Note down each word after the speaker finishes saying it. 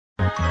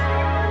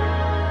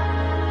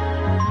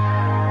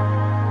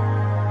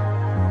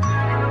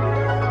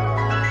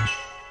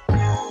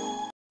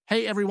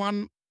Hey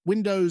everyone,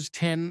 Windows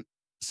 10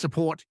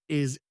 support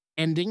is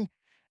ending,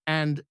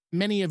 and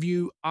many of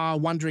you are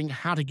wondering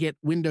how to get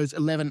Windows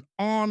 11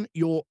 on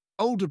your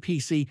older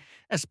PC,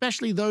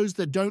 especially those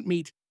that don't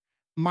meet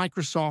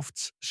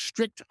Microsoft's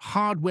strict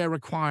hardware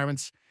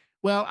requirements.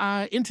 Well,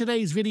 in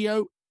today's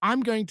video,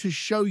 I'm going to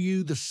show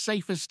you the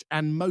safest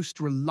and most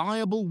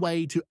reliable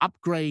way to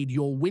upgrade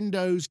your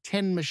Windows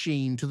 10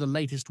 machine to the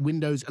latest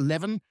Windows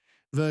 11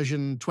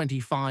 version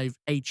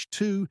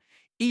 25H2,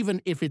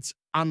 even if it's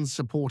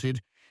unsupported.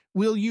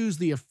 We'll use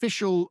the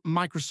official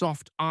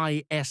Microsoft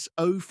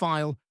ISO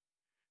file,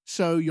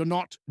 so you're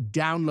not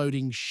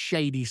downloading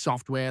shady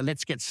software.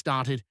 Let's get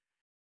started.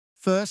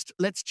 First,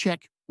 let's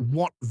check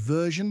what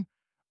version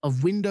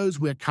of Windows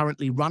we're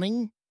currently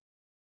running.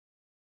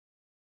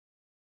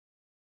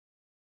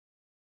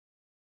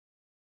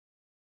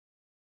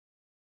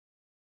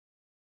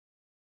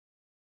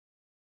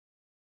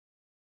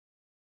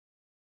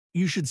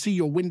 You should see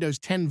your Windows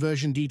 10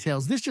 version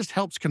details. This just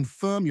helps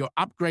confirm you're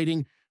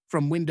upgrading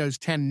from Windows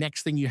 10.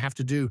 Next thing you have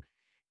to do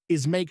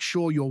is make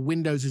sure your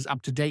Windows is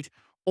up to date.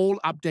 All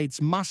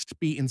updates must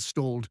be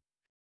installed.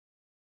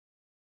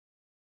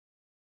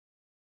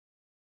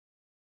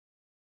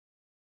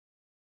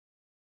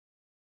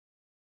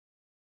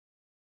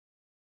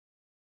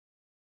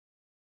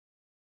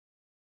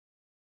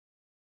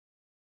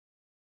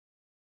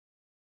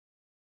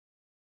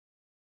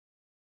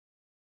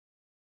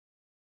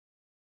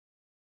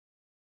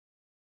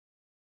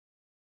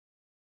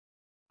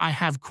 I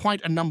have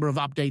quite a number of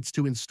updates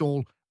to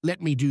install.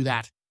 Let me do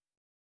that.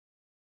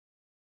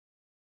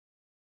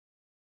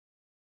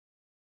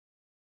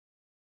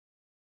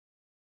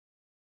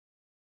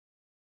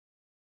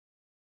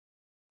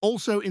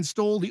 Also,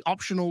 install the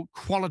optional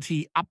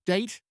Quality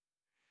Update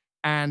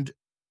and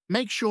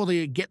make sure that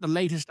you get the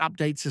latest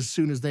updates as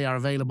soon as they are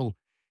available.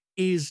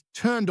 Is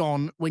turned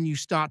on when you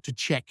start to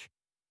check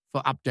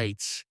for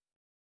updates.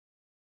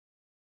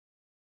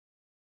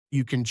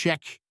 You can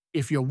check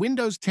if your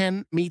Windows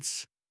 10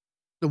 meets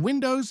the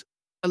Windows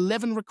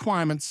 11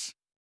 requirements.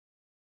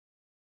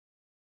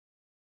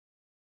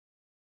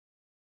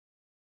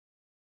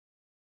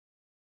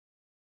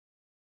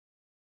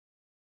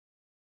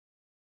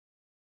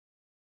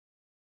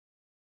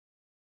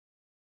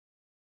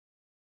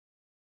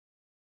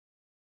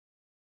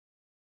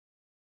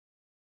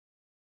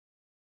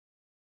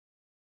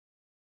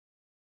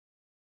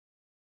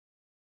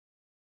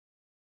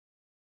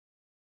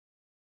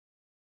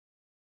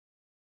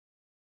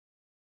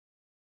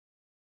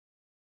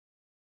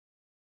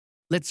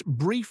 Let's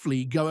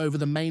briefly go over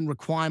the main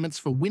requirements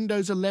for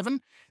Windows 11.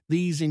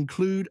 These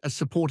include a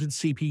supported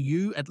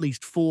CPU, at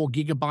least 4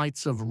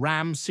 gigabytes of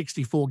RAM,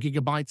 64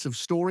 gigabytes of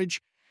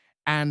storage,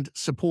 and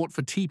support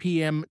for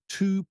TPM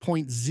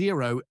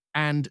 2.0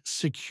 and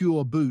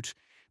secure boot.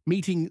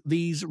 Meeting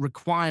these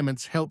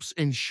requirements helps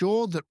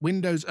ensure that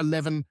Windows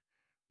 11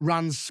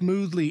 runs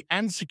smoothly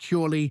and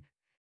securely.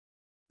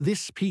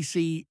 This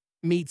PC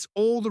meets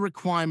all the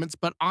requirements,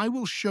 but I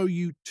will show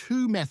you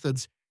two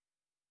methods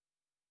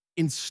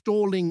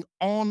installing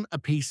on a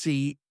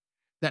PC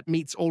that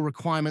meets all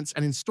requirements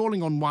and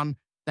installing on one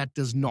that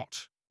does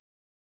not.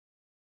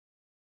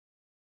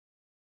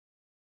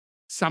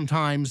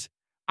 Sometimes,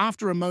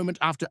 after a moment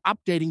after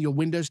updating your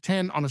Windows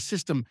 10 on a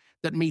system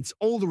that meets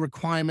all the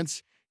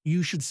requirements,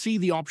 you should see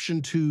the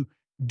option to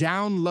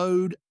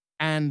download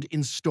and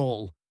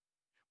install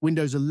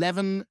Windows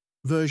 11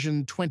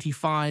 version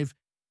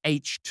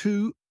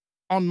 25H2.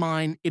 On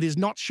mine, it is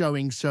not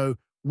showing, so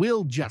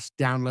we'll just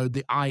download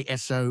the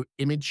ISO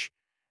image.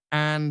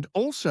 And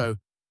also,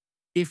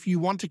 if you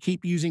want to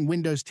keep using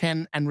Windows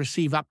 10 and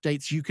receive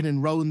updates, you can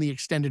enroll in the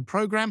extended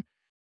program.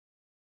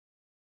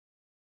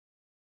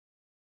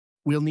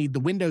 We'll need the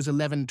Windows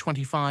 11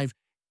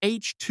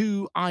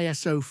 25H2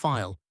 ISO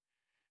file.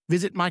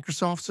 Visit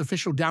Microsoft's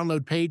official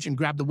download page and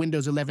grab the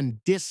Windows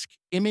 11 disk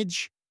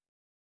image.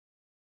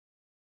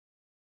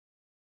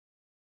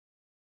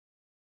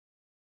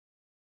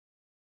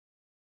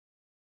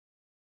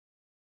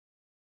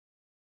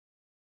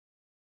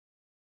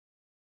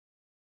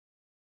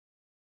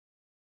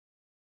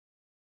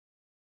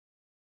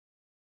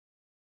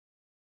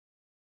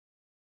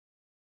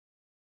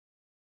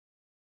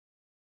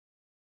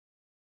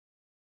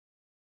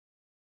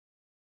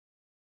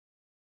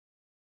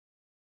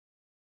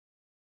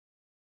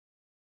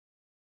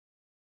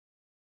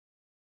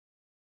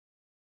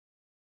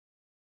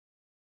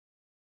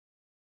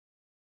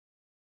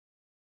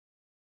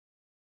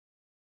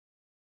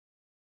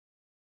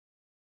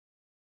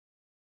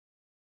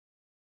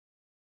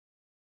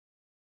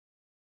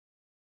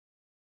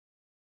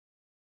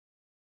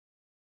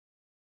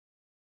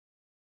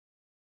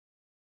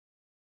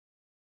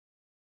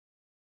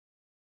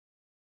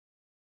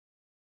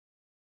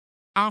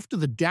 After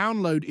the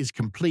download is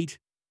complete,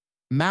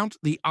 mount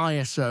the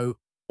ISO.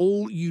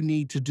 All you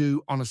need to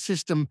do on a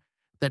system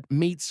that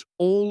meets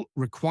all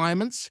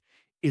requirements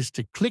is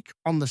to click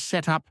on the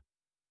setup.exe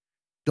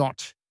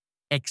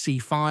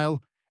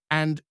file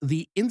and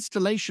the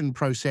installation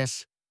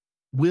process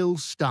will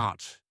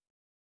start.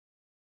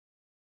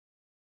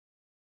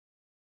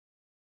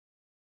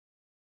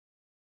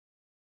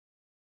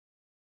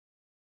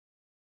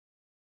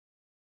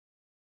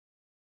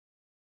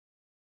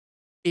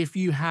 If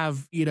you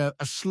have, a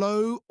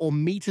slow or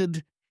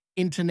metered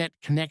internet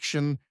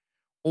connection,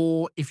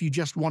 or if you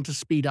just want to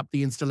speed up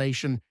the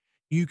installation,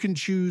 you can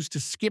choose to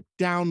skip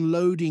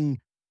downloading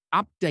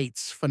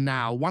updates for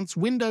now. Once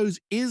Windows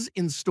is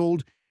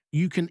installed,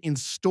 you can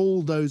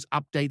install those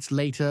updates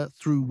later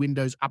through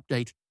Windows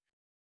Update.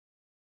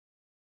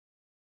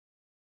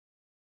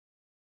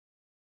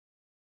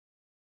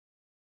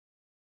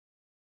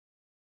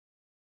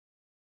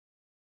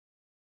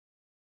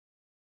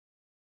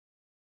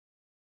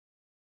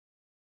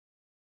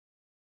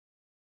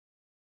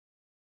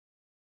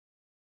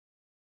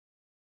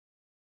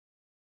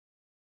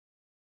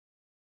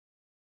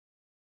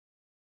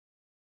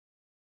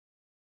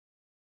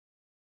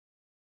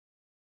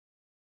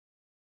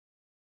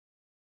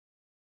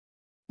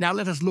 Now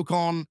let us look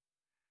on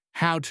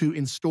how to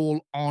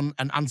install on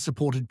an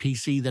unsupported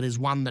PC that is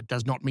one that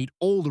does not meet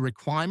all the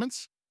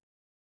requirements.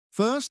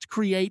 First,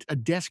 create a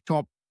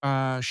desktop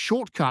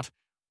shortcut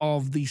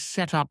of the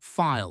setup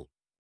file.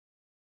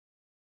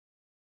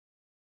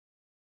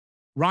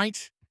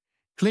 Right,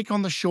 click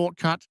on the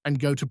shortcut and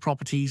go to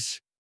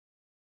Properties.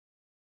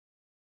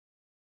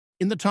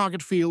 In the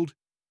target field,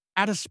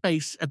 add a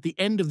space at the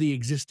end of the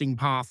existing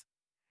path,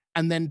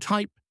 and then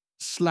type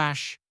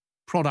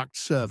 /product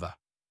server.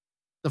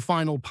 The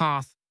final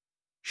path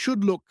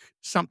should look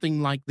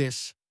something like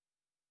this.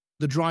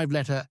 The drive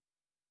letter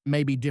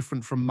may be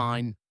different from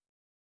mine.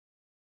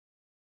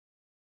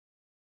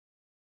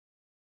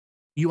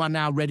 You are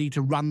now ready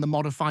to run the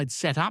modified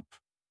setup.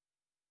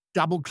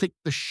 Double-click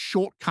the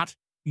shortcut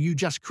you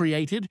just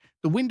created.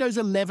 The Windows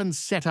 11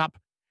 setup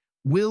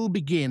will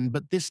begin,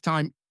 but this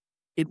time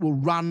it will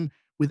run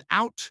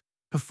without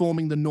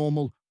performing the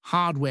normal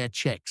hardware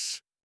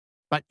checks.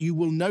 But you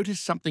will notice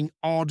something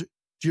odd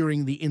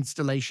during the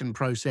installation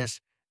process.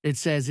 It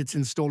says it's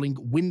installing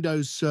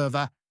Windows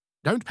Server.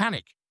 Don't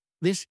panic.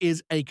 This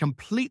is a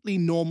completely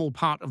normal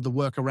part of the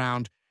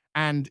workaround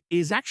and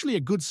is actually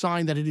a good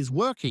sign that it is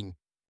working.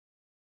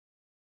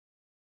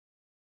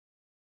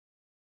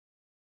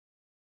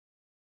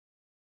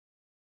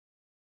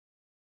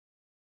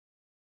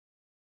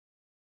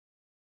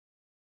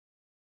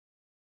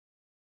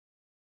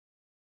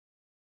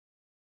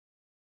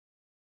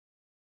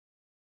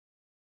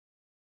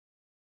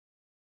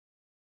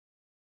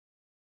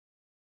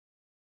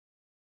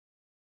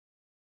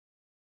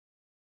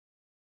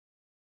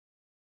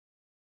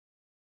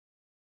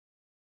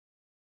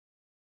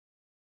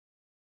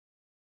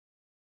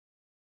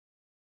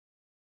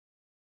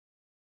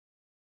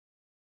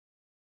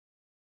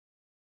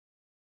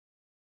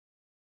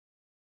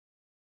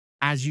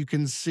 As you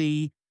can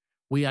see,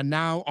 we are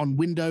now on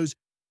Windows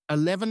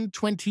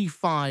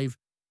 1125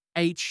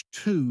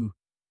 H2.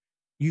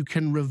 You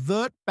can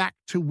revert back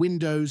to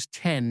Windows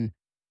 10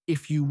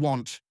 if you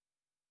want.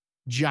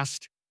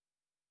 Just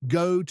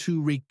go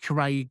to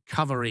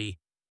Recovery.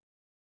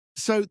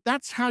 So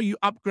that's how you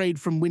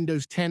upgrade from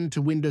Windows 10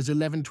 to Windows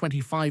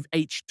 1125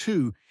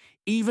 H2,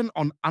 even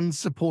on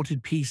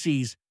unsupported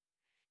PCs.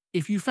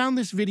 If you found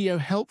this video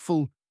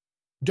helpful,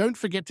 don't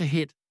forget to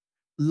hit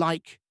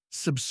like,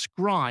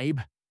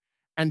 subscribe,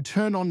 and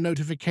turn on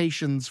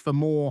notifications for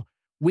more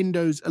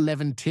Windows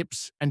 11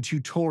 tips and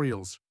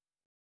tutorials.